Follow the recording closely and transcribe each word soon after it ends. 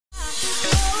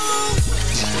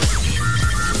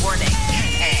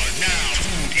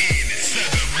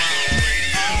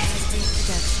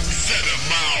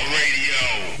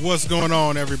What's going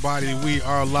on, everybody? We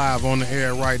are live on the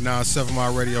air right now,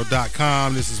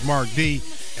 7mileradio.com. This is Marc D,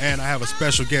 and I have a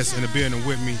special guest in the building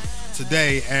with me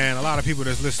today. And a lot of people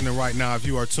that's listening right now, if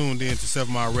you are tuned in to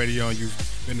 7 Mile Radio and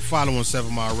you've been following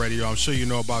 7 Mile Radio, I'm sure you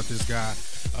know about this guy,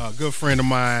 a good friend of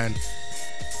mine.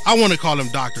 I want to call him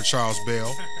Dr. Charles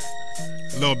Bell.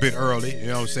 A little bit early, you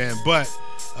know what I'm saying? But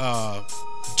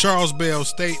Charles Bell,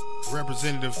 State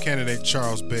Representative candidate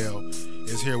Charles Bell,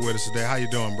 is here with us today. How you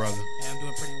doing, brother? Yeah, I'm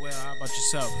doing pretty well. How about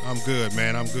yourself? I'm good,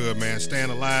 man. I'm good, man.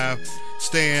 Staying alive,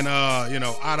 staying,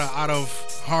 out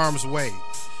of harm's way.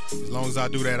 As long as I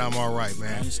do that, I'm all right,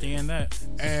 man. I understand that.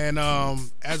 And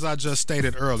as I just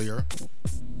stated earlier,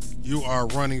 you are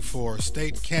running for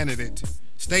state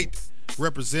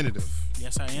representative.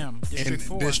 Yes, I am.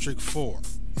 District 4.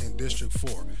 In District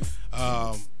 4.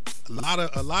 A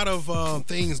lot of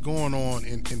things going on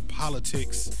in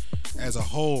politics as a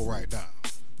whole right now.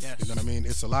 Yes. You know what I mean?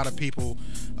 It's a lot of people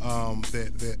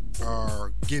that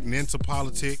are getting into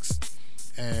politics,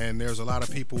 and there's a lot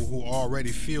of people who already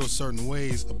feel certain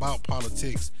ways about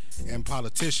politics and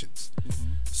politicians.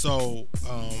 Mm-hmm. So,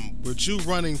 with you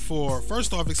running for,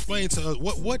 first off, explain to us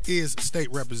what is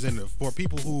state representative for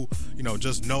people who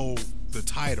just know the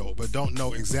title but don't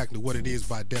know exactly what it is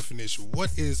by definition.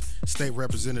 What is state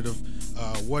representative?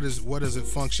 What does it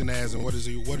function as, and what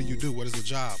do you do? What is the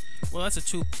job? Well, that's a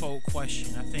two-fold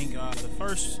question. I think the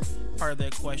first part of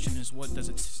that question is, what does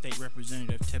a state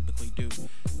representative typically do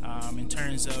in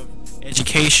terms of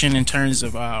education, in terms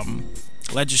of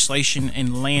legislation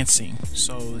in Lansing.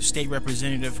 So the state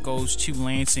representative goes to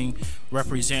Lansing,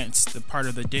 represents the part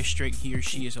of the district he or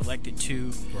she is elected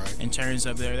to, right, in terms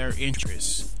of their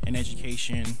interests in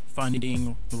education,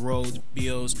 funding, roads,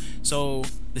 bills. So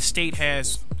the state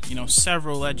has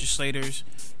several legislators,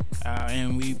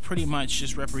 and we pretty much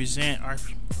just represent our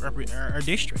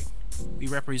district. We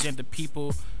represent the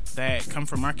people that come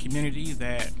from our community,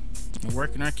 that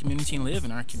work in our community and live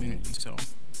in our community. So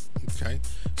okay,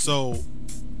 so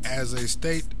as a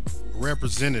state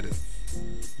representative,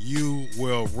 you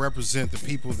will represent the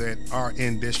people that are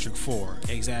in District 4.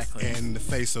 Exactly. And the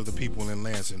face of the people in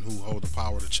Lansing who hold the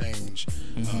power to change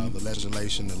the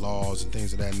legislation, the laws, and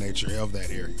things of that nature of that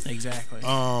area. Exactly.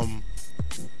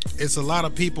 It's a lot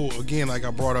of people, again, like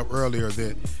I brought up earlier,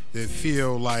 that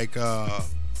feel like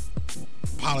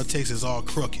politics is all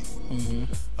crooked.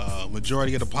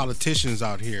 Majority of the politicians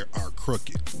out here are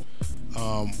crooked.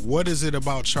 What is it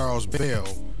about Charles Bell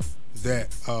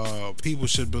that people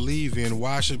should believe in?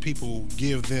 Why should people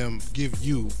give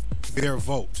you their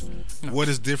vote? What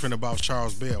is different about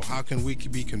Charles Bell? How can we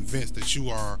be convinced that you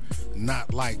are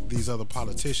not like these other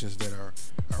politicians that are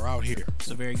out here? It's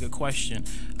a very good question.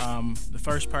 The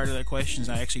first part of that question is,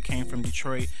 I actually came from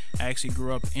Detroit. I actually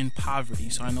grew up in poverty,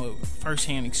 so I know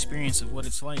firsthand experience of what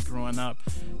it's like growing up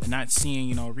and not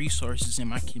seeing resources in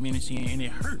my community, and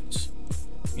it hurts.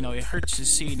 It hurts to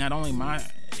see not only my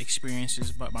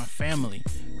experiences but my family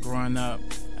growing up,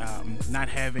 not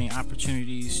having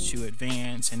opportunities to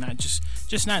advance, and not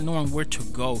just not knowing where to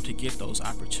go to get those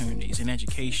opportunities in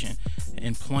education,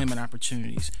 employment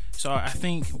opportunities. So I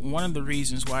think one of the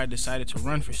reasons why I decided to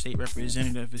run for state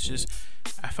representative is just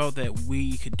I felt that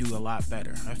we could do a lot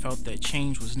better. I felt that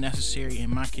change was necessary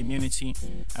in my community.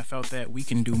 I felt that we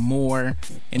can do more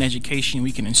in education.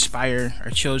 We can inspire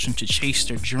our children to chase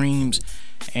their dreams.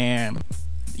 And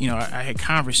I had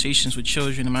conversations with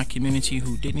children in my community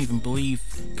who didn't even believe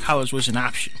college was an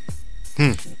option.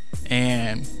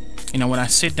 And when I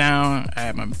sit down, I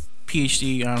have my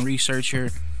PhD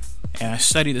researcher, and I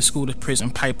study the school to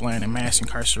prison pipeline and mass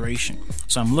incarceration.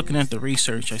 So I'm looking at the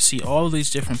research. I see all of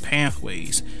these different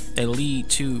pathways that lead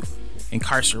to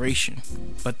incarceration.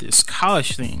 But this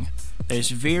college thing,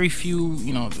 there's very few,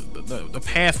 the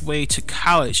pathway to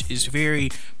college is very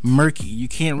murky. You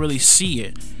can't really see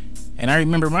it. And I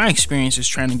remember my experiences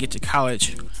trying to get to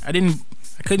college. I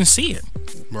couldn't see it.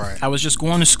 Right. I was just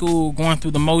going to school, going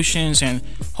through the motions, and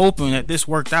hoping that this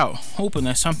worked out, hoping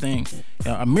that something,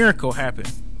 a miracle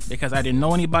happened. Because I didn't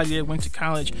know anybody that went to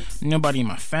college. Nobody in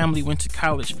my family went to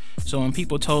college. So when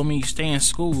people told me stay in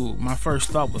school, my first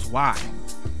thought was why?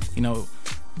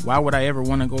 Why would I ever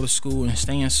want to go to school and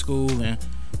stay in school? And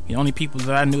the only people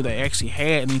that I knew that actually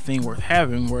had anything worth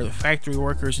having were the factory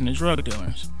workers and the drug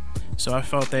dealers. So I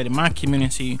felt that in my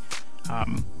community,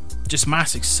 just my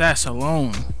success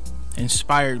alone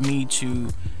inspired me to,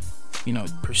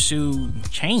 pursue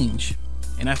change.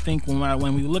 And I think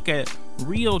when we look at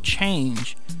real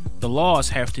change, the laws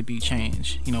have to be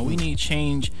changed. We need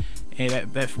change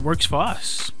that works for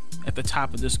us at the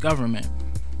top of this government.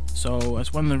 So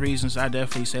that's one of the reasons I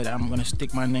definitely said I'm going to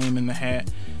stick my name in the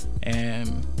hat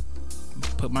and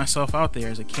put myself out there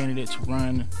as a candidate to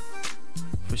run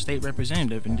for state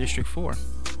representative in District 4.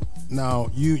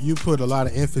 Now, you put a lot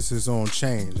of emphasis on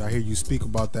change. I hear you speak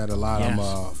about that a lot. Yes. I'm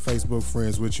Facebook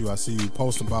friends with you. I see you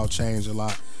post about change a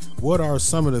lot. What are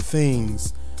some of the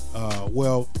things,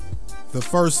 the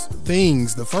first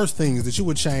things that you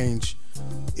would change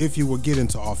if you would get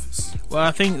into office? Well,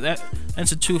 I think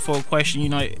that's a twofold question. You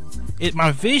know,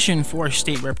 my vision for a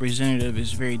state representative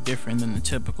is very different than the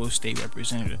typical state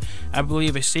representative. I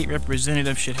believe a state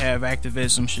representative should have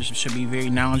activism, should be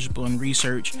very knowledgeable in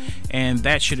research, and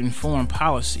that should inform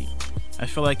policy. I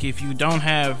feel like if you don't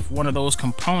have one of those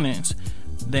components,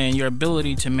 then your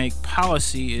ability to make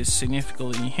policy is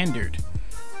significantly hindered.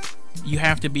 You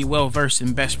have to be well versed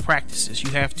in best practices.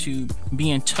 You have to be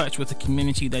in touch with the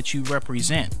community that you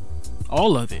represent,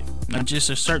 all of it, not just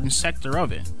a certain sector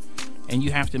of it. And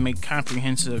you have to make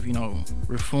comprehensive,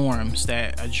 reforms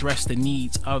that address the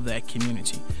needs of that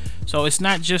community. So it's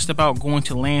not just about going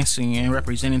to Lansing and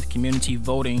representing the community,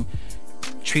 voting,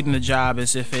 treating the job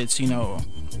as if it's, a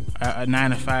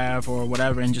 9-to-5 or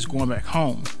whatever, and just going back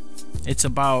home. It's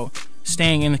about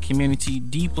staying in the community,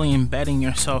 deeply embedding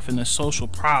yourself in the social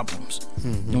problems.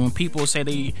 Mm-hmm. And when people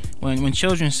say when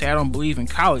children say, I don't believe in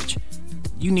college,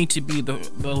 you need to be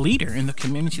the leader in the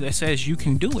community that says you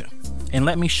can do it. And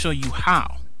let me show you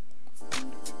how.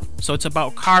 So it's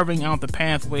about carving out the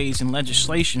pathways and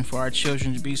legislation for our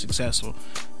children to be successful,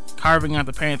 carving out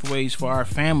the pathways for our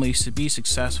families to be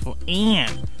successful,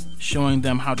 and showing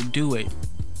them how to do it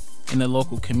in the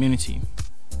local community.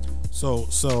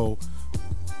 So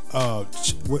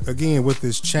again, with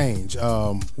this change,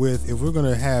 if we're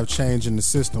going to have change in the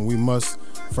system, we must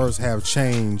first have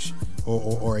change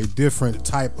or a different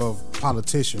type of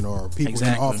politician or people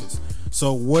in office.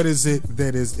 So what is it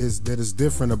that is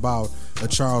different about a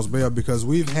Charles Bell? Because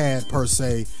we've had per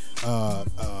se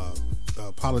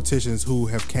politicians who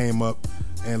have came up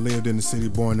and lived in the city,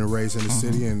 born and raised in the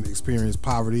city, and experienced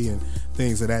poverty and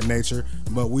things of that nature,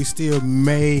 but we still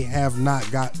may have not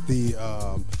got the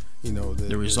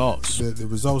results, the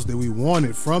results that we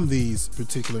wanted from these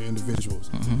particular individuals.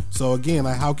 So again,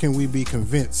 like, how can we be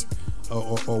convinced,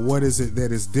 or what is it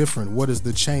that is different? What is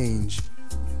the change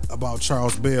about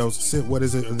Charles Bell's? What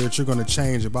is it that you're going to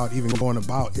change about even going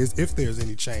about, if there's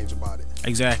any change about it?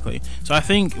 Exactly. So I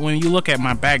think when you look at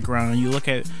my background, you look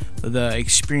at the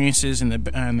experiences and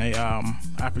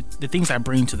the things I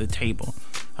bring to the table,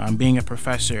 being a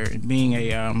professor, being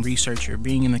a researcher,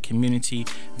 being in the community,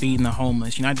 feeding the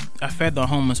homeless. I fed the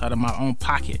homeless out of my own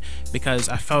pocket because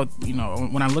I felt,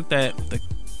 when I looked at the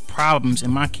problems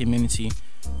in my community,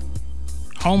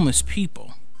 homeless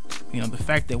people, the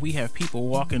fact that we have people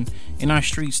walking in our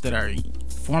streets that are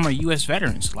former U.S.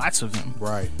 veterans, lots of them.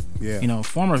 Right. Yeah.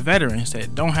 Former veterans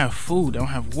that don't have food, don't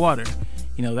have water.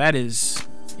 That is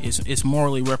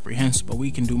morally reprehensible.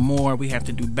 We can do more. We have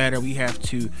to do better. We have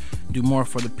to do more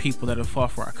for the people that have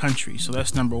fought for our country. So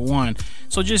that's number one.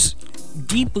 So just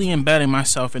deeply embedding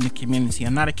myself in the community.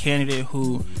 I'm not a candidate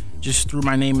who just threw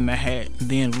my name in the hat,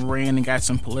 then ran and got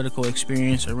some political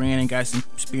experience, or ran and got some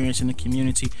experience in the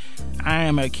community. I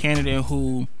am a candidate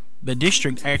who the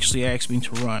district actually asked me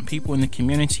to run. People in the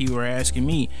community were asking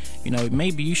me,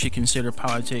 maybe you should consider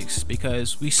politics,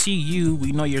 because we see you,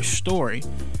 we know your story,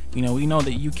 we know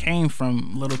that you came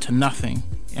from little to nothing,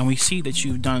 and we see that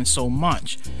you've done so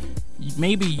much.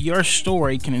 Maybe your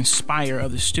story can inspire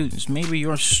other students. Maybe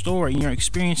your story and your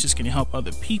experiences can help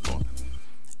other people.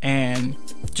 And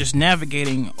just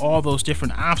navigating all those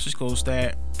different obstacles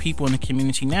that people in the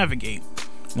community navigate.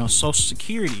 Social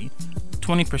Security,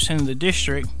 20% of the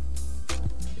district,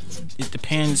 it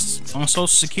depends on Social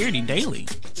Security daily.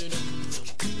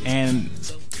 And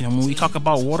when we talk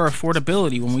about water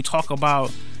affordability, when we talk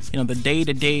about the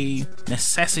day-to-day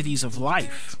necessities of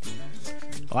life,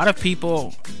 a lot of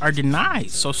people are denied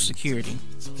Social Security.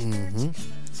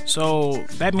 So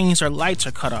that means their lights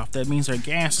are cut off. That means their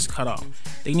gas is cut off.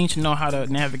 They need to know how to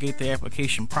navigate the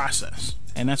application process.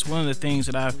 And that's one of the things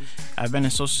that I've been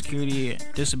a Social Security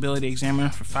disability examiner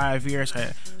for 5 years.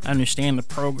 I understand the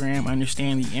program. I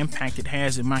understand the impact it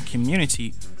has in my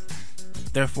community.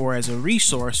 Therefore, as a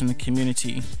resource in the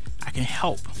community, I can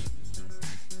help.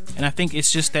 And I think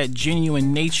it's just that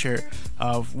genuine nature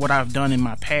of what I've done in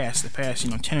the past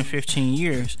 10 or 15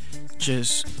 years,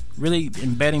 just really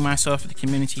embedding myself in the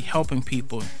community, helping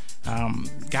people,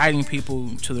 guiding people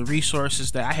to the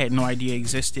resources that I had no idea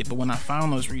existed. But when I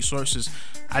found those resources,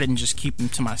 I didn't just keep them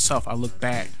to myself. I looked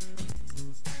back.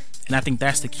 And I think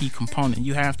that's the key component.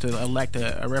 You have to elect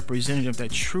a representative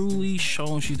that truly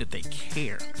shows you that they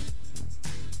care.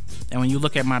 And when you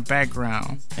look at my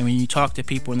background, and when you talk to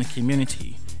people in the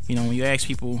community, You know, when you ask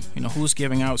people, you know, who's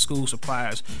giving out school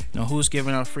supplies, you know, who's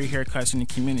giving out free haircuts in the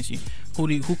community,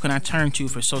 who can I turn to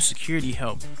for Social Security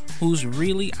help? Who's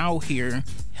really out here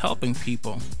helping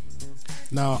people?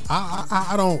 Now,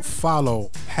 I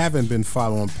don't haven't been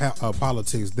following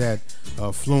politics that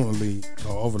fluently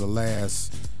over the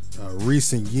last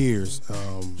recent years.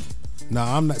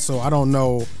 Now, I don't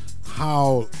know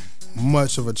how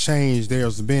much of a change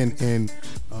there's been in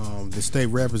the state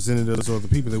representatives or the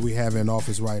people that we have in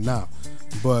office right now.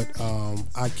 But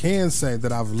I can say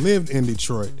that I've lived in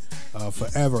Detroit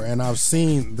forever, and I've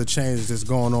seen the changes that's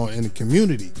going on in the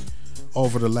community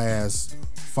over the last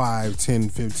 5, 10,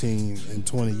 15, and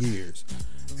 20 years.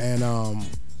 And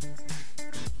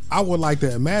I would like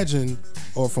to imagine,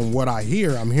 or from what I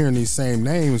hear, I'm hearing these same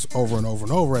names over and over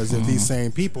and over, as if these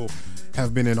same people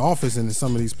have been in office and in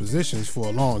some of these positions for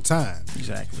a long time.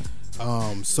 Exactly.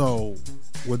 So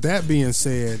with that being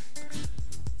said,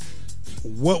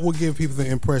 what would give people the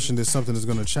impression that something is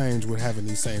going to change with having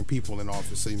these same people in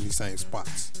office in these same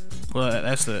spots? Well,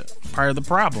 that's the part of the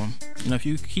problem. You know, if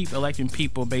you keep electing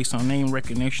people based on name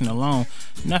recognition alone,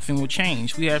 nothing will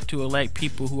change. We have to elect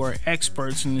people who are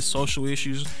experts in the social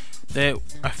issues that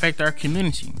affect our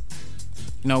community.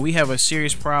 You know, we have a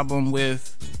serious problem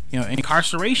with, you know,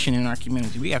 incarceration in our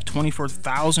community. We have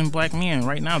 24,000 black men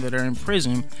right now that are in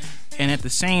prison, and at the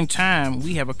same time,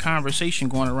 we have a conversation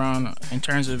going around in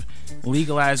terms of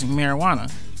legalizing marijuana.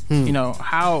 You know,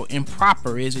 how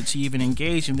improper is it to even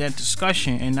engage in that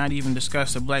discussion and not even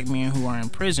discuss the black men who are in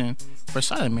prison for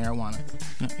selling marijuana?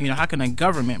 You know, how can a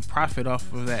government profit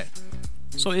off of that?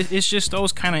 So it's just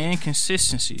those kind of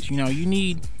inconsistencies. You know, you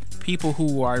need people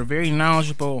who are very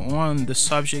knowledgeable on the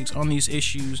subjects, on these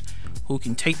issues, who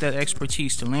can take that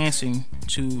expertise to Lansing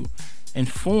to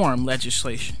inform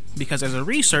legislation. Because as a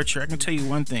researcher, I can tell you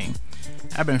one thing.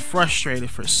 I've been frustrated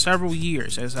for several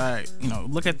years as I, you know,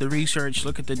 look at the research,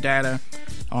 look at the data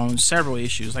on several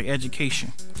issues like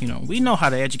education. You know, we know how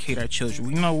to educate our children.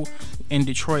 We know in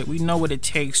Detroit, we know what it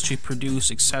takes to produce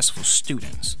successful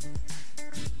students.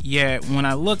 Yet when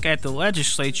I look at the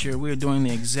legislature, we're doing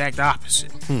the exact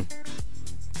opposite.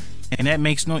 And that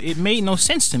made no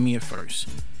sense to me at first.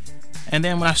 And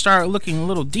then when I started looking a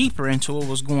little deeper into what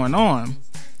was going on,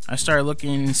 I started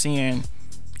looking and seeing,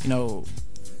 you know,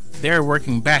 they're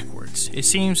working backwards. It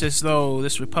seems as though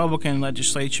this Republican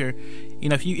legislature, you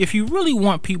know, if you really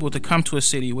want people to come to a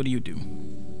city, what do?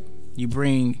 You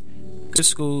bring good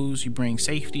schools, you bring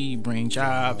safety, you bring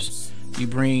jobs, you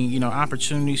bring, you know,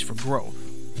 opportunities for growth.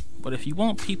 But if you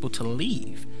want people to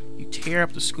leave, you tear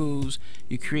up the schools,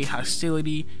 you create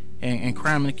hostility and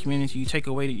crime in the community, you take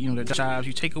away, you know, the jobs,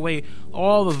 you take away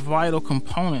all the vital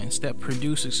components that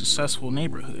produce a successful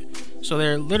neighborhood. So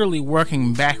they're literally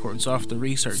working backwards off the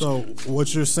research. So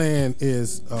what you're saying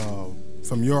is,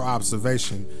 from your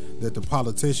observation, that the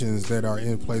politicians that are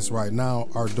in place right now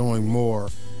are doing more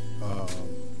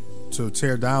to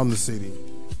tear down the city,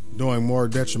 doing more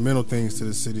detrimental things to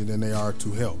the city than they are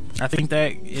to help. I think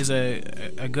that is a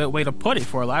good way to put it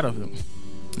for a lot of them.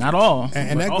 Not all.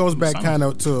 And that goes back kind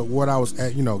of to what I was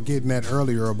at, you know, getting at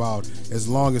earlier about as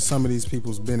long as some of these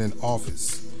people's been in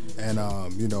office, and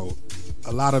you know,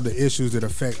 a lot of the issues that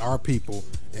affect our people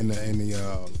in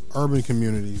the urban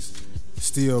communities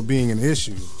still being an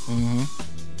issue.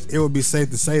 It would be safe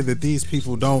to say that these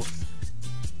people don't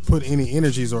put any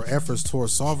energies or efforts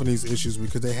towards solving these issues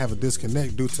because they have a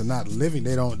disconnect due to not living.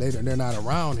 They're not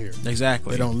around here.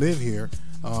 Exactly. They don't live here.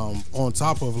 On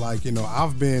top of, like, you know,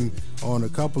 I've been on a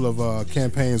couple of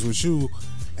campaigns with you,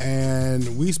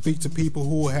 and we speak to people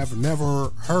who have never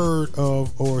heard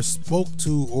of or spoke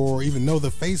to or even know the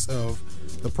face of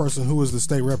the person who is the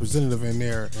state representative in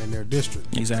their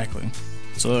district. Exactly.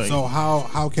 So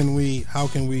how can we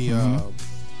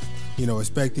you know,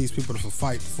 expect these people to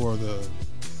fight for the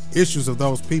issues of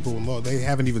those people? They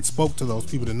haven't even spoke to those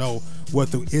people to know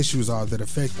what the issues are that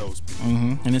affect those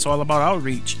people. And it's all about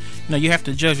outreach. You know, you have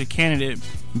to judge a candidate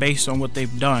based on what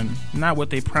they've done, not what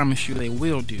they promise you they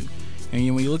will do. And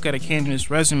when you look at a candidate's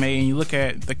resume and you look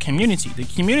at the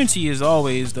community is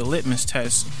always the litmus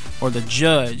test or the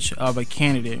judge of a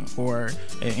candidate or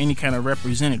any kind of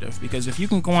representative. Because if you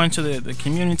can go into the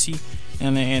community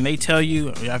and they tell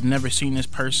you, I've never seen this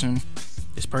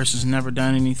person's never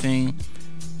done anything,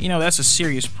 you know, that's a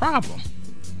serious problem.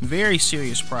 Very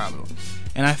serious problem.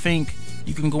 And I think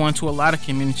you can go into a lot of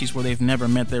communities where they've never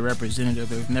met their representative,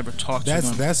 they've never talked to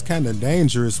them. That's kind of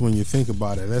dangerous when you think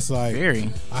about it. That's like,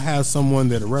 I have someone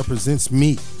that represents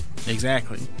me.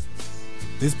 Exactly.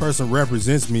 This person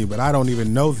represents me, but I don't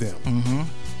even know them.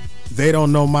 They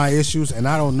don't know my issues, and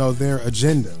I don't know their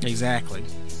agenda. Exactly.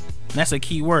 And that's a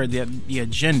key word, the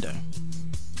agenda.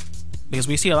 because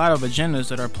we see a lot of agendas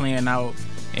that are playing out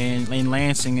in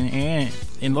Lansing and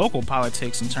in local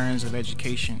politics in terms of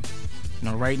education.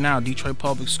 Right now, Detroit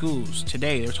Public Schools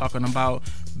today, they're talking about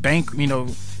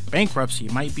bankruptcy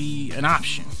might be an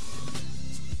option.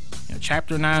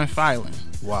 Chapter 9 filing.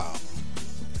 Wow.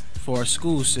 For a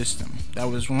school system that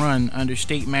was run under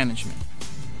state management.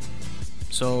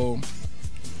 So,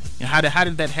 how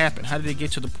did that happen? How did it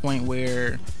get to the point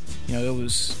where, it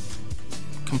was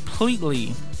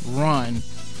completely run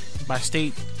by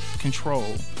state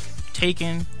control,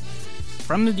 taken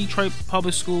from the Detroit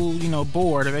Public School,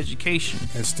 Board of Education,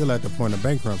 and still at the point of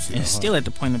bankruptcy.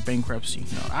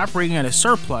 Operating at a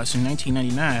surplus in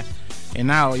 1999, and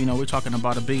now we're talking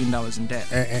about $1 billion in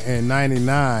debt. And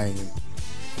 99,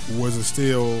 was it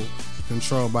still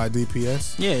controlled by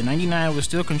DPS? Yeah, 99 was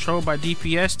still controlled by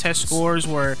DPS. Test scores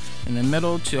were in the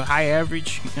middle to high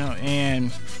average,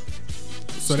 and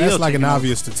so that's like an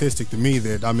obvious statistic to me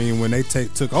that, when they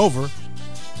took over,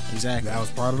 exactly, that was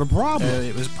part of the problem.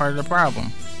 It was part of the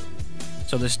problem.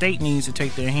 So the state needs to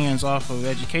take their hands off of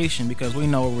education, because we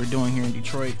know what we're doing here in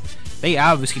Detroit. They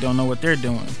obviously don't know what they're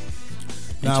doing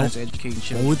in terms of educating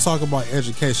children. When we talk about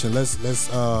education, let's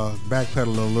backpedal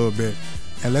a little bit,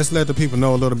 and let's let the people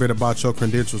know a little bit about your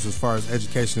credentials as far as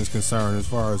education is concerned, as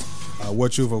far as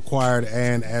what you've acquired,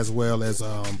 and as well as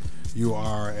you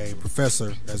are a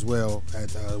professor as well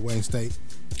at Wayne State.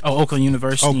 Oakland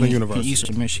University. In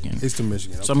Eastern Michigan. Okay.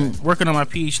 So I'm working on my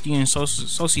PhD in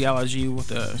sociology with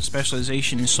a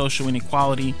specialization in social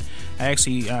inequality. I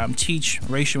actually teach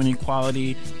racial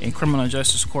inequality and criminal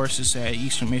justice courses at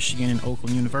Eastern Michigan and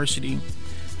Oakland University.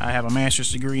 I have a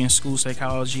master's degree in school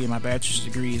psychology, and my bachelor's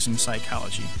degree is in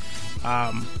psychology.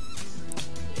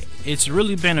 It's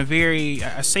really been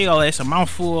I say all that, it's a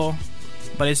mouthful,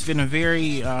 but it's been a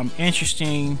very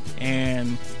interesting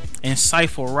and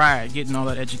insightful ride getting all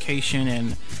that education,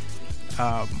 and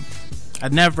I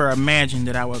never imagined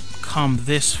that I would come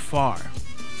this far.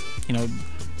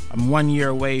 I'm 1 year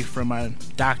away from my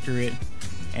doctorate,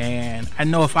 and I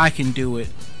know if I can do it,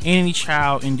 any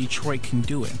child in Detroit can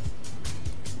do it.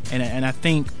 And I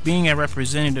think being a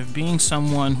representative, being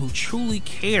someone who truly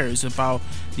cares about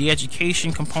the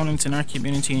education components in our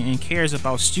community and cares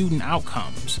about student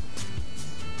outcomes,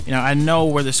 I know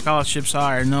where the scholarships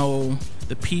are. I know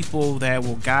the people that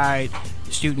will guide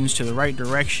students to the right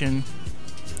direction.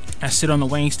 I sit on the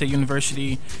Wayne State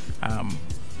University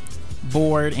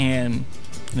board and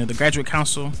the graduate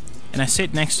council, and I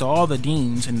sit next to all the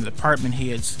deans and the department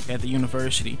heads at the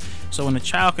university. So when if a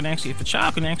child can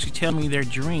actually tell me their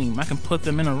dream, I can put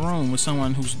them in a room with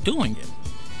someone who's doing it,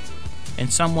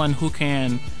 and someone who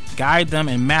can guide them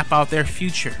and map out their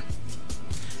future.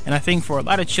 And I think for a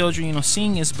lot of children,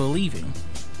 seeing is believing.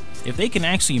 If they can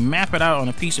actually map it out on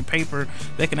a piece of paper,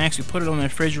 they can actually put it on their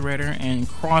refrigerator and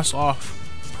cross off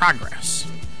progress.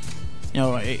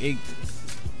 It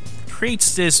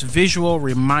creates this visual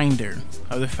reminder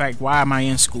of the fact, why am I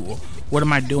in school? What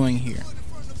am I doing here?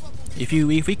 If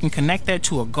we can connect that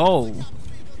to a goal,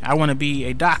 I want to be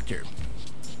a doctor.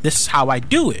 This is how I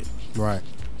do it. Right.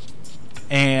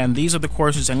 And these are the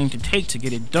courses I need to take to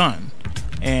get it done.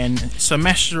 And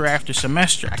semester after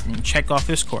semester, I can check off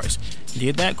this course.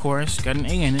 Did that course, got an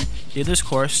A in it. Did this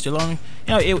course, still on.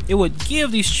 It would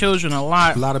give these children a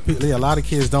lot. A lot of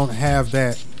kids don't have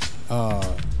that.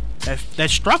 That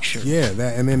structure. Yeah,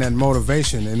 and then that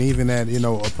motivation, and even that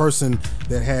a person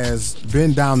that has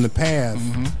been down the path,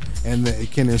 and that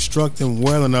it can instruct them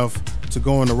well enough to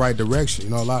go in the right direction.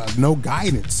 No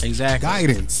guidance. Exactly.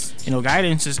 Guidance.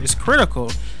 Guidance is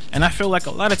critical. And I feel like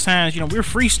a lot of times, we're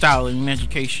freestyling in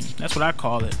education. That's what I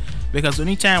call it. Because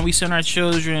anytime we send our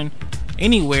children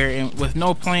anywhere and with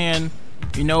no plan,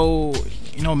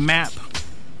 map,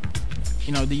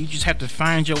 that you just have to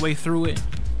find your way through it.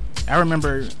 I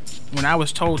remember when I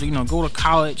was told to, go to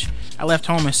college, I left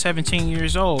home at 17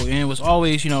 years old, and it was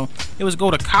always, it was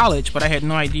go to college, but I had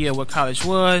no idea what college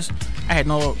was. I had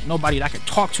nobody that I could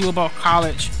talk to about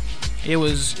college. It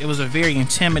was a very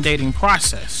intimidating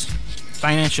process.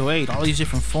 Financial aid, all these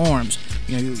different forms,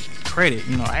 credit,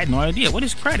 I had no idea. What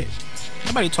is credit?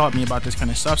 Nobody taught me about this kind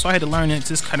of stuff, so I had to learn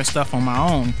this kind of stuff on my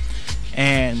own.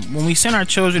 And when we send our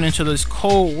children into this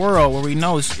cold world where we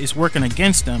know it's working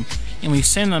against them, and we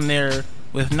send them there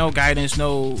with no guidance,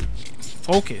 no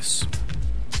focus,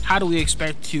 how do we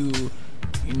expect to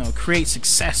create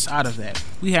success out of that?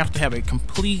 We have to have a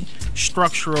complete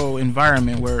structural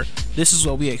environment where this is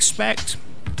what we expect,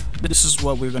 this is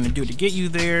what we're going to do to get you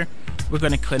there. We're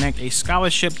going to connect a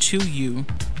scholarship to you,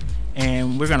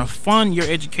 and we're going to fund your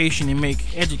education and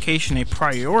make education a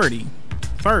priority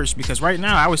first, because right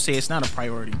now I would say it's not a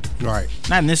priority. Right.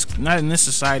 Not in this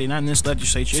society, not in this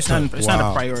legislature. It's not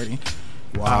a priority.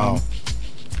 Wow.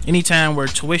 Anytime where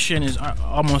tuition is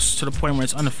almost to the point where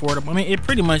it's unaffordable. I mean, it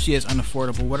pretty much is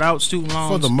unaffordable. Without student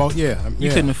loans, for the most, you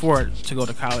couldn't afford to go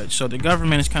to college. So the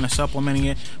government is kind of supplementing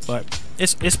it, but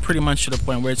it's pretty much to the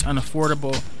point where it's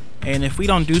unaffordable. And if we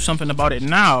don't do something about it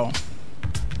now,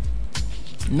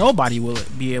 nobody will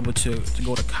be able to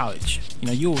go to college. You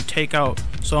know, you will take out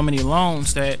so many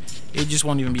loans that it just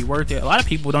won't even be worth it. A lot of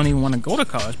people don't even want to go to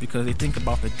college because they think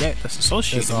about the debt that's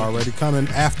associated. It's already coming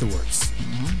afterwards.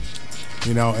 Mm-hmm.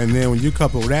 You know, and then when you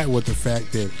couple that with the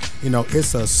fact that, you know,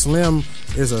 it's a slim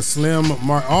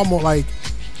almost like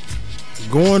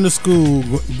going to school,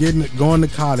 going to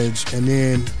college, and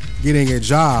then getting a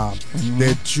job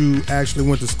that you actually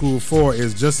went to school for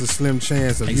is just a slim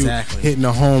chance of you hitting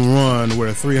a home run with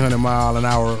a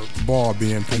 300-mile-an-hour ball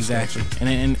being pitched. Exactly.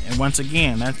 And once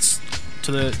again, that's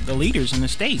to the leaders in the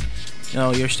state. You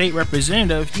know, your state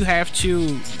representative, you have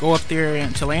to go up there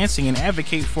to Lansing and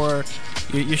advocate for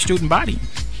your student body.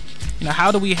 You know,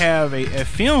 how do we have a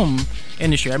film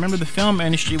industry? I remember the film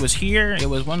industry was here. It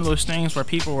was one of those things where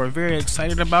people were very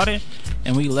excited about it,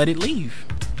 and we let it leave.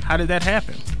 How did that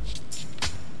happen?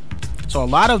 So a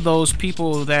lot of those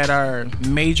people that are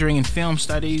majoring in film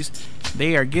studies,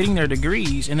 they are getting their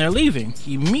degrees and they're leaving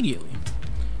immediately.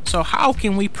 So how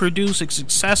can we produce a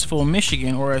successful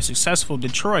Michigan or a successful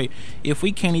Detroit if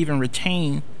we can't even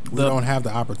retain we don't have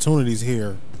the opportunities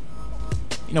here?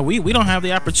 You know, we don't have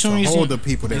the opportunities to hold the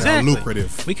people that are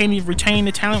lucrative. We can't even retain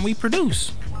the talent we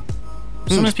produce.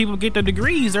 As soon as people get their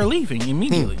degrees, they're leaving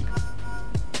immediately.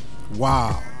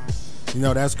 Wow. You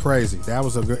know, that's crazy. That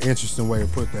was a good, interesting way to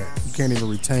put that. You can't even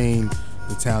retain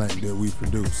the talent that we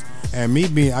produce. And me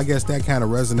being, I guess that kind of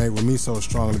resonate with me so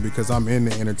strongly because I'm in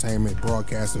the entertainment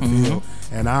broadcasting field,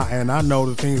 and I know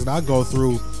the things that I go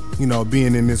through, you know,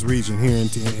 being in this region here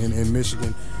in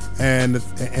Michigan, and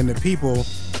the people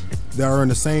that are in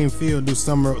the same field do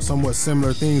somewhat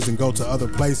similar things and go to other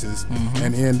places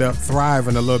and end up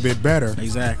thriving a little bit better.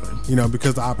 Exactly. You know,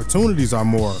 because the opportunities are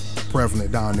more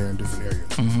prevalent down there in different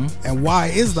areas. And why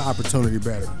is the opportunity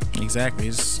better? Exactly.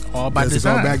 It's all by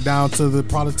design. Does it go back down to the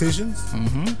politicians?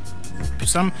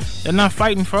 They're not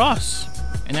fighting for us,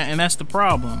 and that's the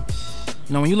problem.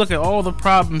 You know, when you look at all the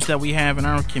problems that we have in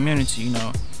our community, you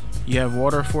know, you have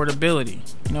water affordability.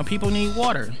 You know, people need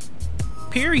water.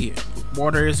 Period.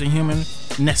 Water is a human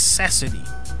necessity.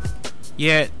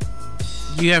 Yet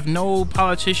you have no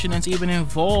politician that's even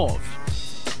involved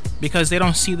because they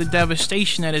don't see the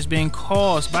devastation that is being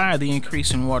caused by the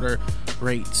increase in water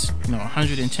rates. You know,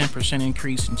 110%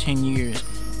 increase in 10 years.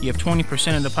 You have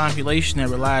 20% of the population that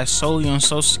relies solely on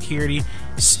Social Security,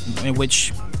 in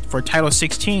which for Title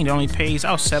 16 it only pays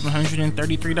out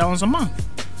 $733 a month.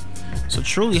 So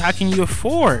truly, how can you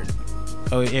afford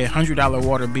a $100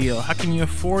 water bill? How can you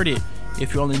afford it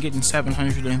if you're only getting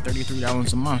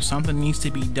 $733 a month? Something needs to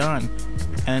be done,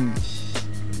 and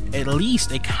at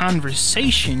least a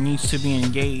conversation needs to be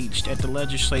engaged at the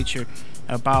legislature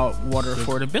about water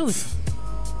affordability.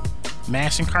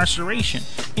 Mass incarceration.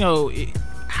 You know,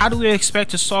 how do we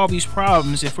expect to solve these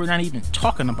problems if we're not even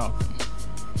talking about them?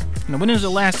 You know, when was the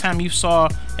last time you saw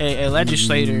a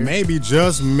legislator? Maybe,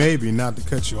 just maybe, not to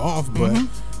cut you off, but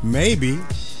maybe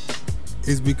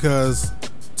it's because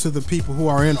to the people who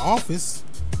are in office,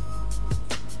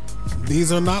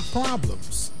 these are not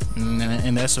problems.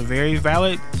 And that's a very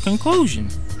valid conclusion.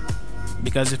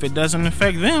 Because if it doesn't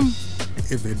affect them,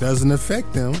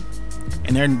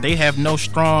 and they have no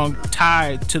strong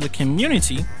tie to the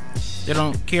community, they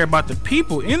don't care about the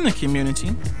people in the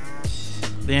community,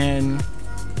 then,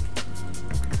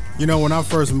 you know, when I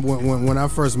first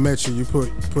met you, you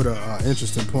put a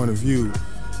interesting point of view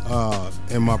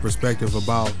in my perspective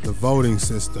about the voting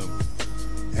system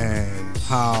and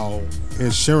how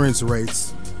insurance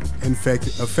rates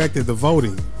affected the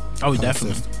voting. Oh,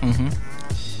 definitely.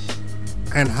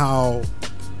 And how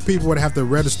people would have to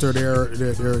register their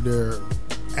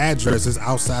addresses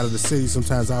outside of the city,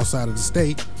 sometimes outside of the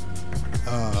state,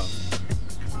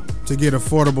 to get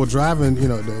affordable driving, you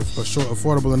know,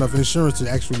 affordable enough insurance to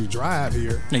actually drive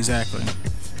here. Exactly.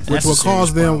 Which will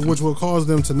cause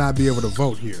them to not be able to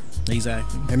vote here.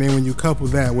 Exactly. And then when you couple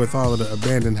that with all of the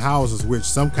abandoned houses, which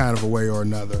some kind of a way or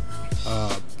another,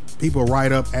 people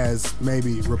write up as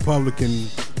maybe Republican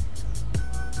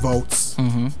votes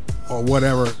or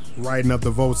whatever, writing up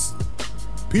the votes,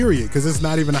 period, because it's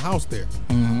not even a house there.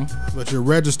 But you're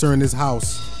registering this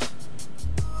house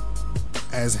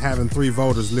as having 3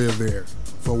 voters live there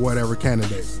for whatever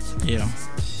candidate. Yeah.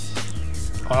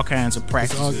 All kinds of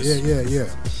practices. Yeah.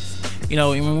 You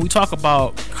know, and when we talk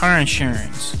about car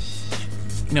insurance,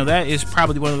 you know, that is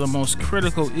probably one of the most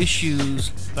critical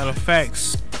issues that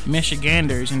affects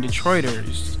Michiganders and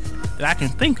Detroiters that I can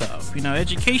think of. You know,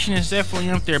 education is definitely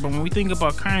up there, but when we think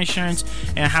about car insurance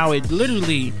and how it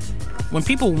literally, when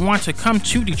people want to come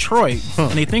to Detroit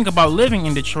and they think about living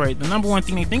in Detroit, the number one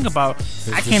thing they think about,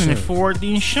 I can't afford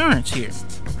the insurance here,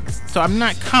 so I'm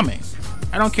not coming.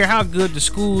 I don't care how good the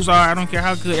schools are. I don't care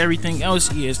how good everything else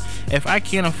is. If I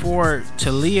can't afford to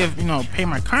live, you know, pay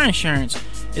my car insurance,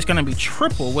 it's going to be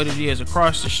triple what it is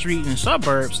across the street in the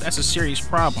suburbs. That's a serious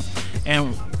problem.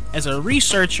 And as a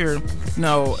researcher, you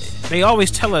know, they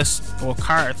always tell us, well,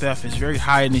 car theft is very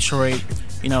high in Detroit.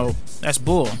 You know, that's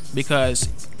bull, because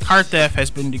car theft has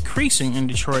been decreasing in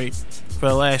Detroit for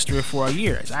the last 3 or 4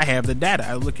 years. I have the data.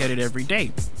 I look at it every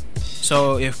day.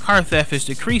 So if car theft is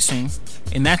decreasing,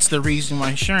 and that's the reason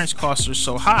why insurance costs are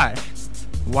so high,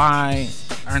 why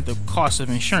aren't the costs of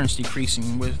insurance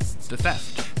decreasing with the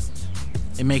theft?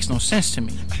 It makes no sense to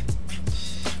me.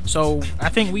 So I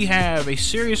think we have a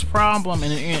serious problem,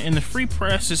 and the free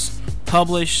press is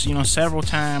published, you know, several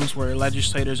times where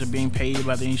legislators are being paid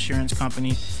by the insurance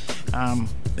company.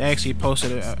 They actually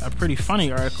posted a pretty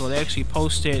funny article. They actually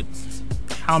posted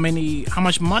how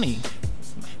much money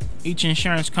each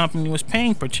insurance company was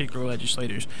paying particular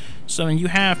legislators. So when you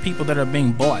have people that are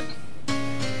being bought,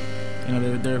 you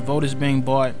know, their vote is being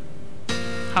bought,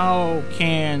 how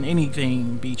can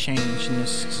anything be changed in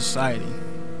this society?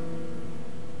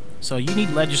 So you need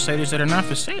legislators that are not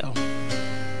for sale.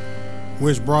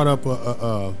 Which brought up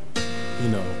you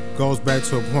know, goes back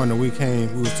to a point that we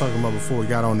was talking about before we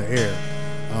got on the air.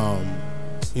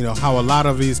 You know, how a lot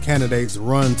of these candidates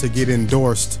run to get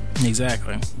endorsed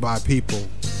exactly by people.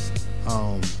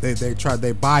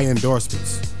 They buy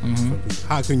endorsements.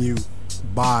 How can you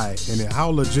buy, and how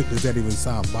legit does that even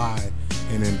sound, buy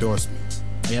an endorsement?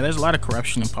 Yeah, there's a lot of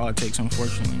corruption in politics,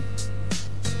 unfortunately.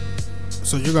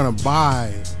 So you're gonna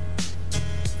buy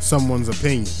someone's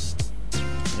opinion?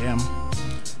 Yeah,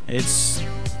 it's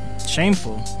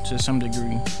shameful to some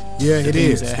degree. Yeah, it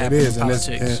is. It is,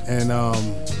 and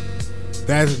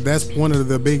that's one of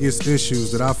the biggest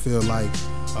issues that I feel like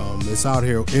that's out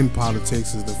here in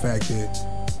politics, is the fact that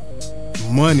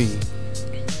money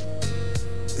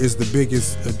is the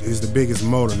biggest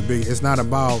motive. It's not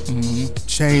about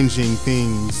changing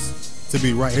things to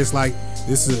be right. It's like,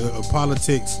 this is a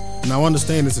politics, and I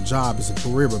understand it's a job, it's a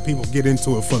career, but people get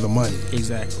into it for the money.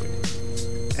 Exactly.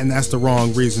 And that's the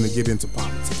wrong reason to get into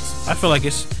politics. I feel like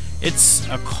it's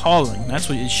a calling. That's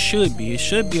what it should be. It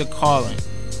should be a calling.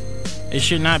 It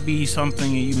should not be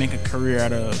something you make a career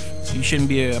out of. You shouldn't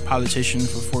be a politician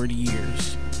for 40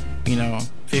 years,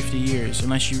 50 years,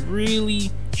 unless you really,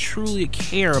 truly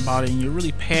care about it and you're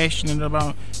really passionate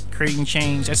about creating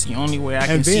change. That's the only way I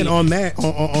can see it. And then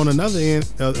on another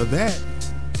end of that,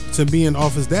 to be in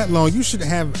office that long, you should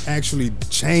have actually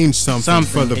changed something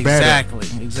for the better.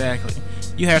 Exactly.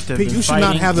 You have to. You should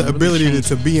not have the ability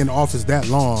to be in office that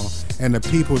long, and the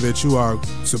people that you are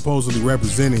supposedly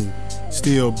representing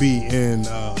still be in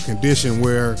a condition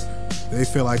where they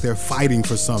feel like they're fighting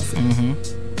for something.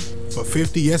 For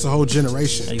 50, that's a whole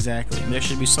generation. Exactly. There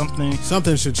should be something.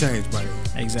 Something should change, buddy.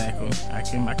 Exactly.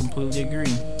 I completely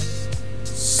agree.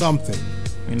 Something.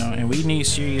 And we need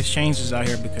serious changes out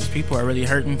here, because people are really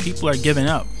hurting. People are giving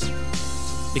up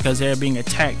because they're being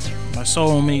attacked by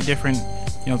so many different,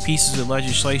 pieces of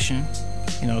legislation.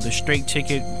 The straight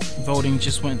ticket voting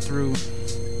just went through,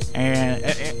 and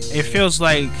it feels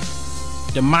like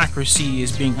democracy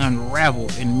is being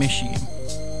unraveled in Michigan.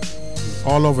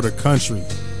 All over the country.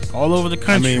 All over the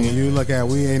country. I mean, when you look at,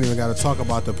 we ain't even got to talk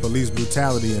about the police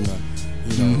brutality and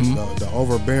the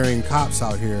overbearing cops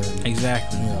out here.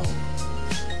 Exactly.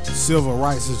 Civil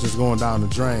rights is just going down the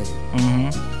drain.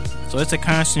 So it's a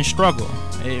constant struggle.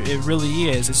 It really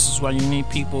is. This is why you need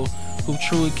people who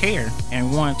truly care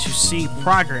and want to see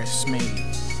progress made.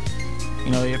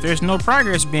 If there's no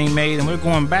progress being made and we're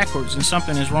going backwards, then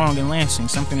something is wrong in Lansing.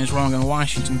 Something is wrong in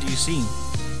Washington, D.C.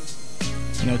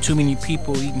 Too many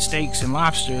people eating steaks and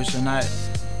lobsters and not,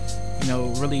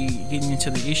 really getting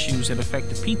into the issues that affect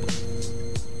the people.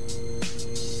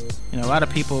 A lot of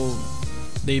people,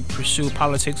 they pursue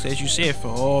politics, as you said, for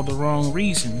all the wrong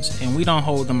reasons, and we don't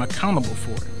hold them accountable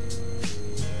for it.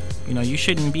 You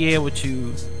shouldn't be able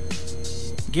to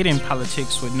get in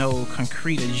politics with no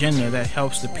concrete agenda that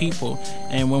helps the people.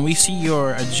 And when we see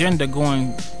your agenda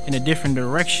going in a different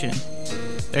direction,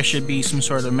 there should be some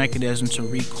sort of mechanism to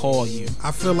recall you.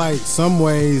 I feel like some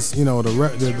ways,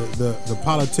 the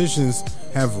politicians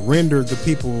have rendered the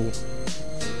people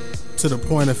to the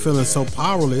point of feeling so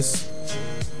powerless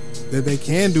that they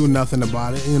can do nothing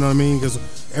about it. You know what I mean? Because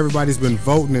everybody's been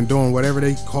voting and doing whatever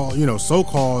they call,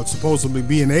 so-called supposedly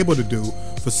being able to do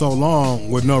for so long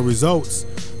with no results,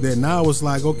 that now it's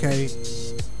like, okay,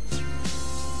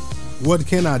 what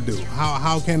can I do?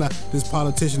 How can I? This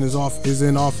politician is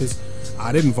in office.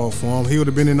 I didn't vote for him. He would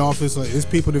have been in office. It's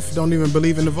people that don't even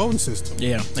believe in the voting system.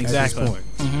 Yeah, exactly. At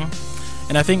this point.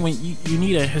 And I think when you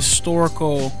need a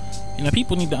historical,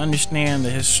 people need to understand the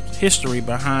history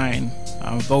behind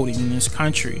voting in this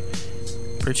country,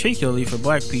 particularly for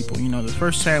black people. The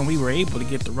first time we were able to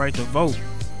get the right to vote,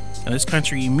 this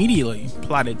country immediately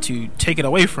plotted to take it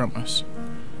away from us.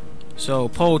 So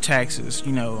poll taxes,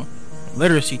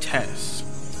 literacy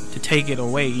tests, to take it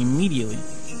away immediately.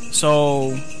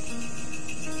 So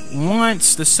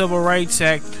once the Civil Rights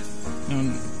Act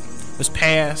was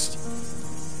passed,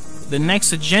 the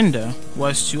next agenda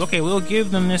was to, okay, we'll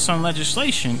give them this on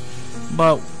legislation,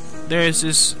 but there's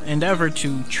this endeavor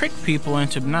to trick people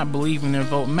into not believing their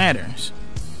vote matters.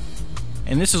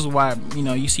 And this is why,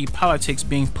 you see politics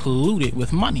being polluted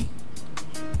with money.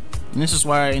 And this is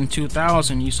why in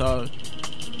 2000 you saw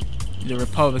the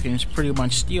Republicans pretty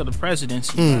much steal the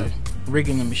presidency by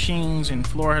rigging the machines in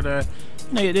Florida.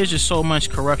 There's just so much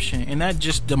corruption, and that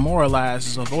just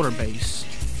demoralizes a voter base.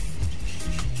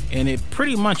 And it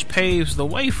pretty much paves the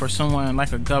way for someone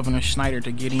like a Governor Snyder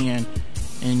to get in.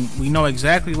 And we know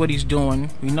exactly what he's doing.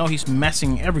 We know he's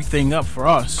messing everything up for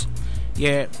us.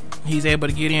 Yet he's able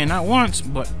to get in not once,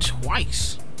 but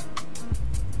twice.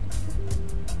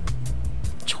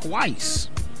 Twice.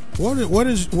 What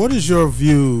is your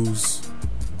views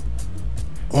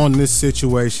on this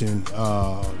situation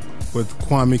with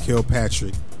Kwame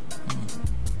Kilpatrick?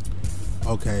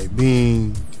 Okay,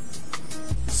 being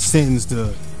sentenced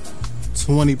to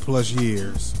 20 plus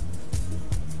years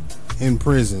in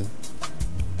prison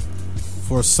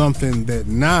for something that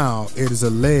now it is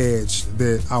alleged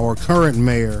that our current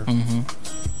mayor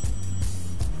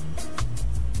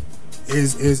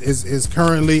is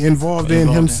currently involved in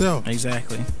himself.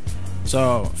 Exactly.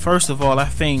 So first of all, I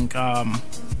think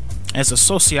as a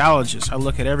sociologist, I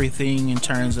look at everything in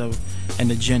terms of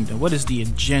an agenda. What is the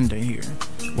agenda here?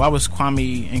 Why was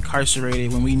Kwame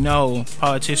incarcerated when we know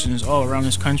politicians all around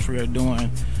this country are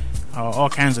doing all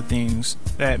kinds of things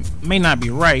that may not be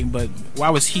right, but why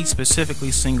was he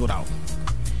specifically singled out?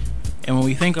 And when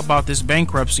we think about this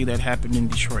bankruptcy that happened in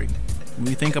Detroit, when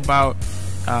we think about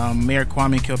Mayor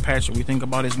Kwame Kilpatrick, we think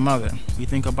about his mother, we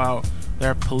think about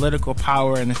their political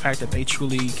power and the fact that they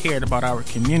truly cared about our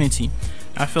community,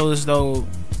 I feel as though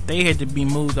they had to be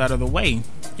moved out of the way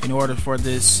in order for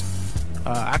this,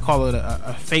 I call it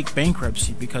a fake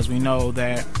bankruptcy, because we know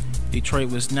that Detroit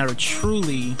was never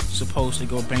truly supposed to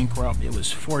go bankrupt. It was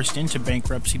forced into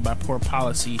bankruptcy by poor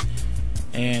policy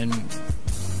and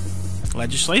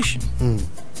legislation.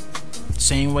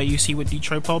 Same way you see with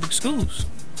Detroit public schools.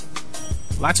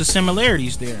 Lots of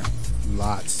similarities there.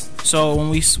 Lots. So when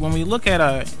we look at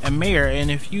a mayor, and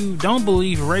if you don't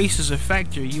believe race is a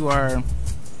factor, you are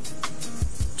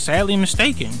sadly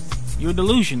mistaken. You're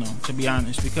delusional, to be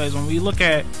honest, because when we look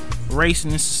at race in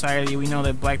this society, we know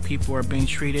that black people are being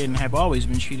treated and have always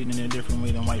been treated in a different way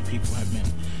than white people have been.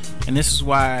 And this is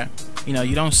why,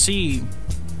 you don't see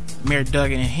Mayor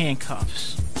Duggan in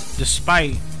handcuffs,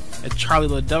 despite a Charlie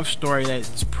LaDuff story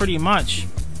that's pretty much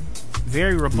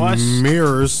very robust.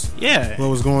 Mirrors what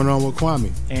was going on with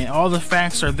Kwame. And all the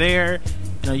facts are there.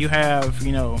 You have,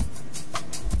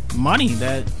 money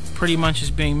that pretty much is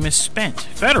being misspent.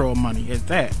 Federal money at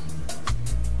that.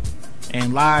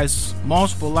 And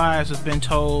multiple lies have been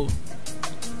told,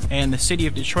 and the city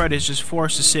of Detroit is just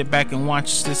forced to sit back and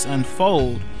watch this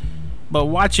unfold, but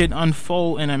watch it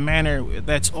unfold in a manner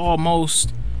that's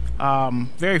almost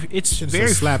it's a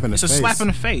slap in the face. It's a slap in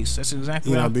the face. That's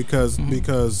exactly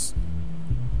because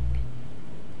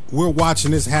we're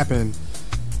watching this happen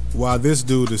while this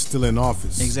dude is still in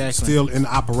office, still in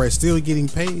operation, still getting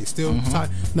paid,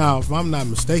 now, if I'm not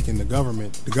mistaken, the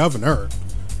governor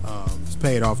is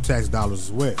paid off tax dollars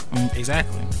as well.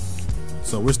 Exactly.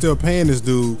 So we're still paying this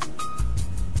dude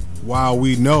while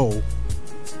we know,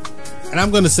 and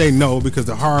I'm going to say no because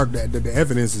the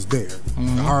evidence is there.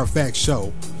 The hard facts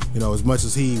show, as much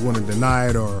as he want to deny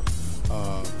it or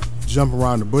jump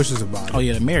around the bushes about it. Oh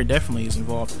yeah, the mayor definitely is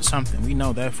involved in something. We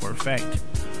know that for a fact.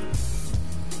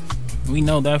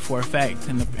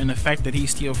 And the fact that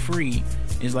he's still free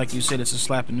is, like you said, it's a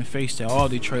slap in the face to all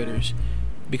Detroiters,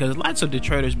 because lots of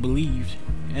Detroiters believed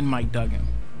in Mike Duggan.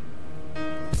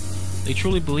 They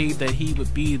truly believed that he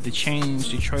would be the change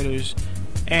Detroiters,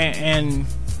 and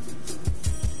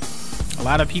a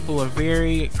lot of people are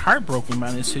very heartbroken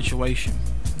by this situation.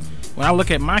 When I look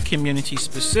at my community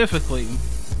specifically,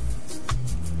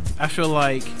 I feel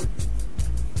like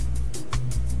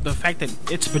the fact that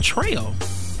it's betrayal.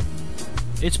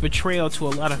 It's betrayal to a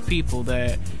lot of people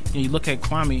that you look at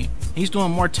Kwame. He's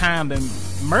doing more time than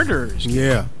murderers.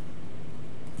 Yeah.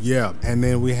 And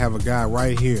then we have a guy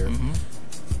right here.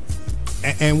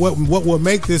 And what will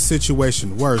make this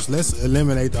situation worse? Let's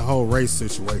eliminate the whole race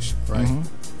situation, right?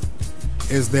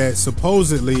 Is that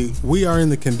supposedly we are in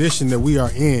the condition that we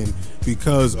are in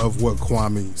because of what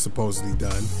Kwame supposedly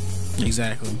done.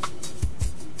 Exactly.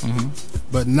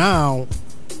 But now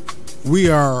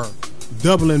we are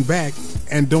doubling back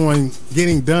and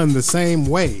getting done the same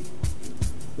way,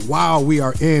 while we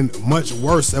are in much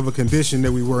worse of a condition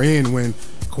that we were in when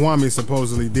Kwame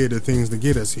supposedly did the things to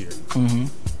get us here.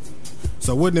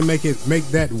 So wouldn't it make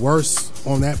that worse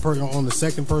on that on the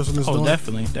second person that's doing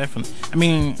it? Definitely. I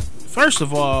mean, first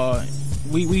of all, I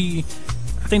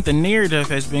think the narrative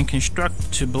has been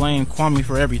constructed to blame Kwame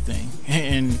for everything,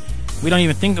 and we don't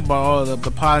even think about all the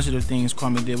positive things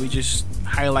Kwame did. We just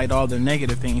highlight all the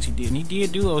negative things he did, and he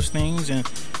did do those things, and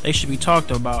they should be talked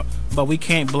about. But we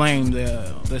can't blame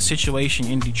the situation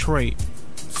in Detroit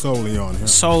solely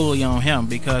on him,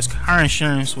 because car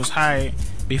insurance was high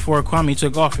before Kwame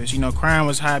took office. Crime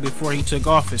was high before he took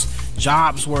office.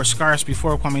 Jobs were scarce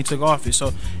before Kwame took office.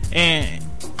 So, and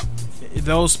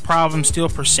those problems still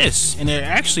persist, and they're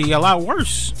actually a lot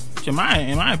worse, in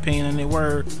my opinion, than they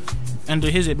were under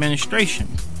his administration.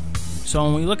 So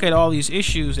when we look at all these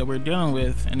issues that we're dealing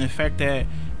with, and the fact that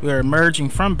we're emerging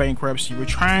from bankruptcy, we're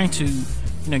trying to,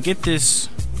 get this,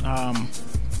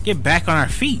 get back on our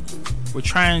feet. We're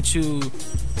trying to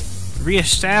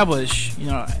reestablish,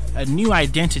 a new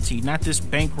identity, not this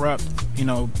bankrupt,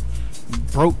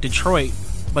 broke Detroit,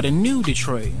 but a new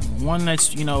Detroit, one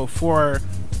that's, for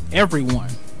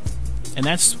everyone. And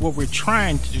that's what we're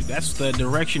trying to do. That's the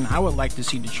direction I would like to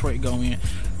see Detroit go in.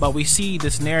 But we see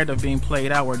this narrative being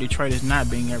played out where Detroit is not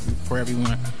being for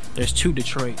everyone. There's two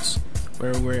Detroits,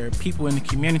 where people in the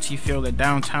community feel that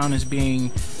downtown is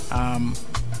being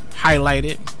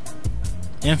highlighted,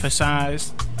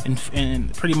 emphasized,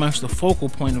 and pretty much the focal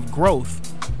point of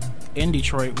growth in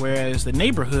Detroit, whereas the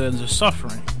neighborhoods are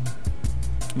suffering.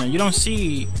 You don't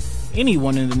see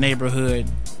anyone in the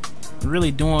neighborhood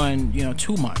really doing,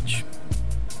 too much.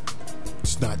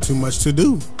 It's not too much to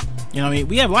do.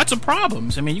 We have lots of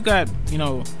problems. You got,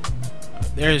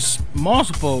 there's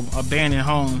multiple abandoned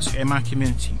homes in my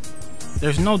community.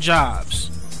 There's no jobs.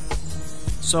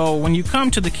 So when you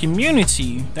come to the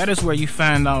community, that is where you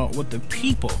find out what the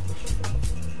people,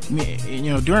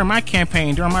 during my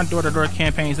campaign, during my door-to-door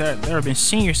campaigns, there have been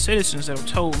senior citizens that have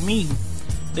told me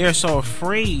they're so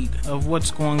afraid of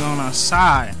what's going on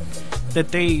outside that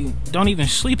they don't even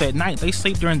sleep at night. They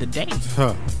sleep during the day.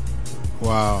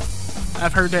 Wow.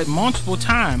 I've heard that multiple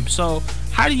times. So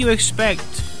how do you expect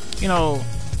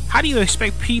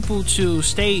people to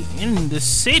stay in the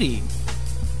city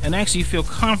and actually feel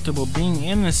comfortable being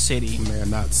in the city? And they're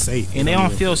not safe. And they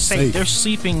don't feel safe. They're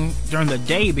sleeping during the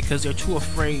day because they're too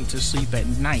afraid to sleep at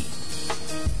night.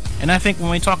 And I think when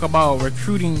we talk about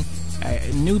recruiting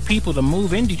new people to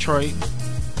move in Detroit,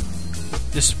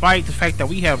 despite the fact that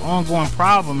we have ongoing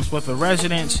problems with the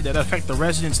residents that affect the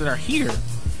residents that are here,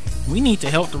 we need to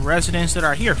help the residents that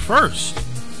are here first.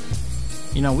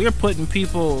 We're putting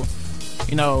people,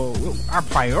 our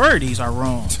priorities are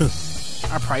wrong.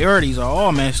 Our priorities are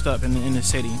all messed up in the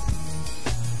city.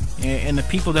 And the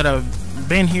people that have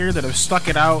been here, that have stuck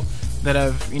it out, that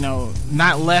have,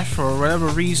 not left for whatever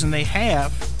reason they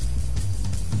have,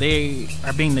 they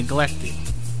are being neglected.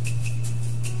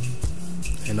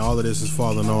 And all of this is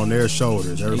falling on their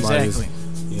shoulders. Everybody's, exactly.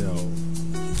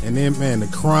 And then, man, the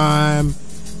crime.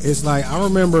 It's like, I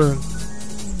remember,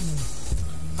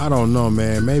 I don't know,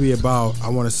 man, maybe about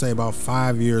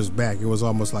 5 years back, it was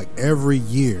almost like every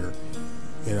year,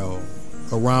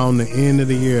 around the end of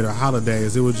the year, the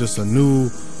holidays, it was just a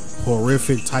new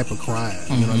horrific type of crime.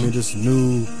 You know what I mean? Just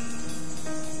new,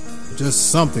 just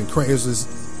something crazy. It was just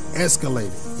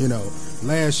escalating.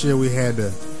 Last year we had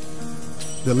the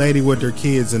lady with her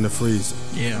kids in the freezer.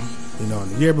 Yeah. And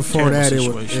the year before that,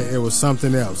 it was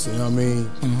something else. You know what I mean?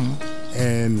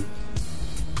 And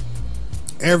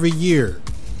every year,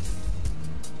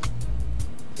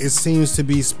 it seems to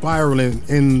be spiraling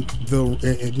in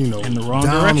the wrong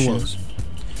downward. directions.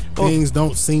 Things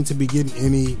don't seem to be getting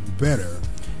any better.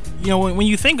 When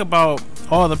you think about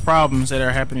all the problems that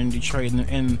are happening in Detroit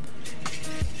and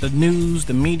the news,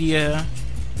 the media,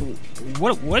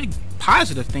 what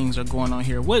positive things are going on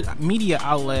here? What media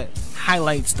outlet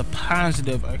highlights the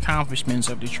positive accomplishments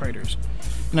of Detroiters?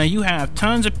 You have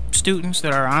tons of students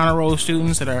that are honor roll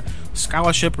students, that are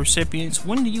scholarship recipients.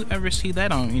 When do you ever see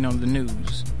that on, the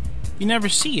news? You never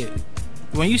see it.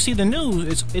 when you see the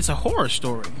news, it's a horror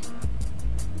story.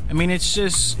 I mean, it's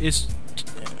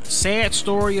sad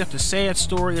story after sad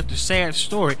story after sad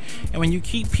story. And when you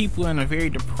keep people in a very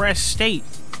depressed state,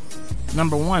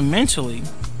 number one, mentally,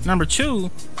 number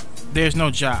two, there's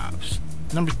no jobs,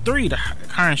 number three, the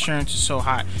car insurance is so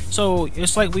high. So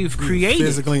it's like we've created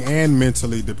physically and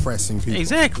mentally depressing people.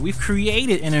 Exactly. We've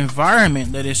created an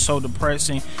environment that is so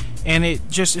depressing, and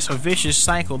it's a vicious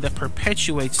cycle that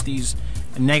perpetuates these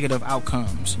negative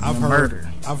outcomes. I've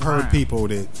heard people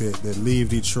that leave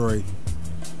Detroit,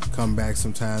 come back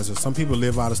sometimes, and some people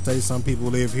live out of state, some people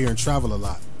live here and travel a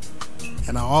lot.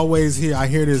 And I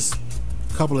hear this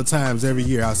a couple of times every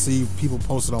year. I see people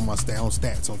posted on my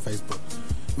stats on Facebook.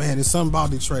 Man, there's something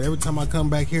about Detroit. Every time I come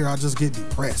back here, I just get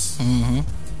depressed. Mm-hmm.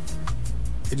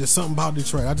 It's just something about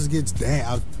Detroit. I just get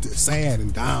sad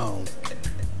and down.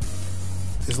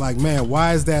 It's like, man,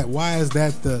 why is that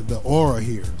the aura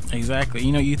here? Exactly.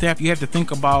 You know, you have to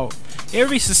think about,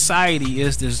 every society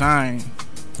is designed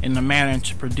in a manner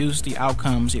to produce the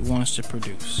outcomes it wants to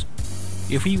produce.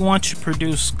 If we want to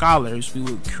produce scholars, we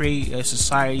would create a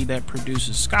society that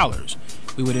produces scholars.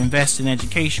 We would invest in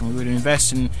education. We would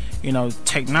invest in,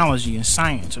 technology and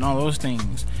science and all those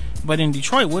things. But in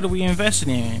Detroit, what are we investing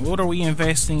in? What are we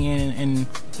investing in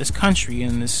this country,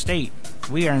 in this state?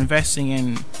 We are investing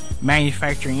in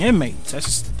manufacturing inmates. That's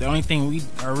just the only thing we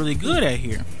are really good at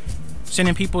here.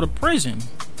 Sending people to prison.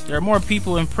 There are more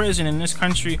people in prison in this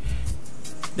country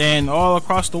than all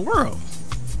across the world.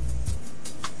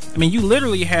 I mean, you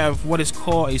literally have what is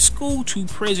called a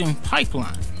school-to-prison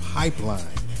pipeline.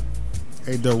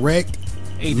 A direct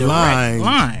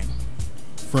line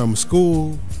from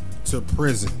school to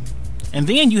prison. And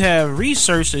then you have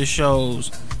research that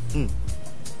shows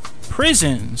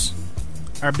prisons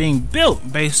are being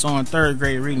built based on third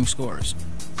grade reading scores.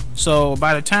 So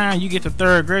by the time you get to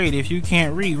third grade, if you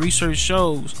can't read, research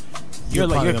shows you're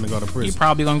probably going to go to prison. You're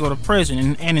probably going to go to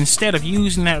prison. And instead of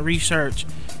using that research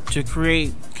to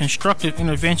create constructive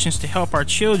interventions to help our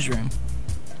children,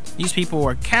 these people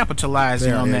are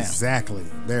capitalizing on that. Exactly.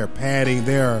 They're padding.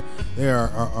 They're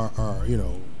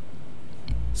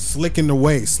slicking the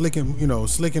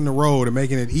road and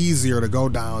making it easier to go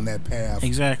down that path.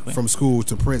 Exactly. From school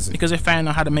to prison. Because they find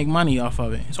out how to make money off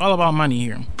of it. It's all about money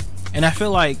here. And I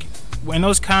feel like when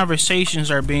those conversations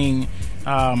are being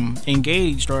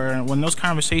engaged, or when those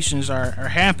conversations are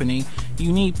happening,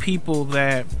 you need people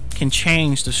that can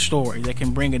change the story, that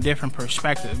can bring a different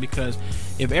perspective. Because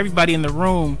if everybody in the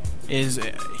room is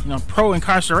pro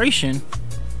incarceration,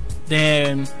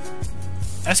 then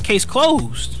that's case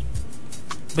closed.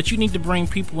 But you need to bring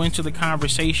people into the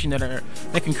conversation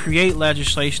that can create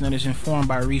legislation that is informed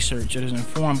by research, that is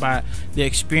informed by the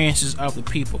experiences of the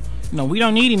people. We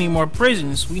don't need any more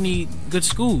prisons. We need good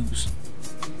schools.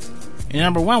 And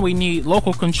number one, we need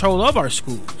local control of our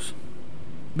schools,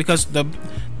 because the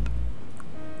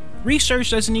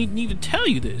research doesn't need to tell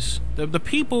you this. The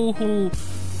people who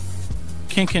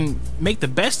can make the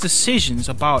best decisions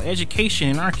about education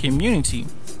in our community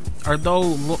are the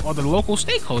local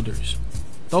stakeholders.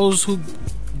 Those who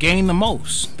gain the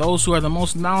most, those who are the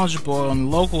most knowledgeable on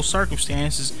local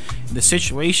circumstances, the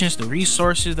situations, the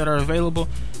resources that are available.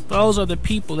 Those are the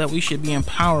people that we should be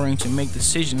empowering to make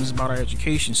decisions about our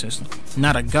education system.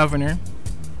 Not a governor,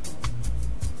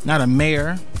 not a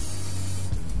mayor,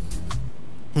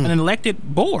 an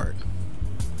elected board.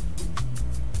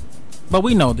 But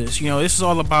we know this. This is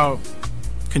all about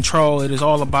control. It is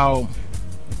all about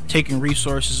taking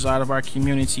resources out of our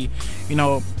community.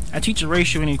 I teach a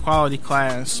racial inequality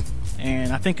class,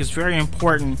 and I think it's very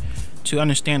important to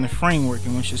understand the framework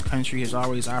in which this country has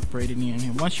always operated in.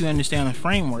 And once you understand the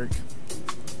framework,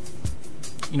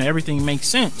 everything makes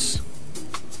sense.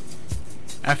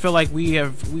 I feel like we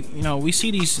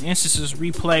see these instances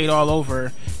replayed all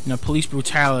over. Police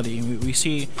brutality. We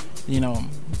see,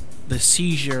 the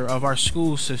seizure of our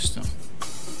school system,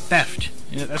 theft.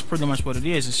 That's pretty much what it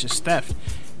is. It's just theft.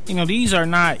 These are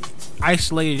not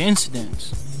isolated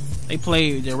incidents. They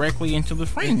play directly into the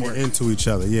framework, into each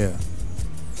other, yeah.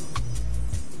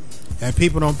 And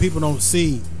people don't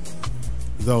see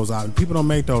those. People don't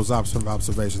make those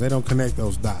observations. They don't connect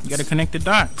those dots. You got to connect the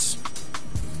dots.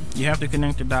 You have to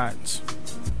connect the dots.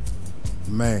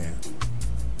 Man,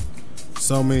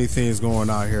 so many things going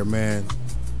on here, man.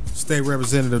 State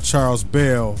Representative Charles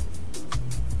Bell,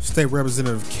 State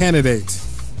Representative candidate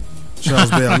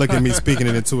Charles Bell, look at me speaking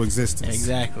it into existence.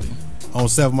 Exactly. On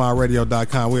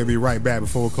 7mileradio.com. We'll be right back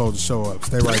before we close the show up.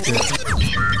 Stay right there.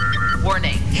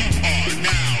 Warning.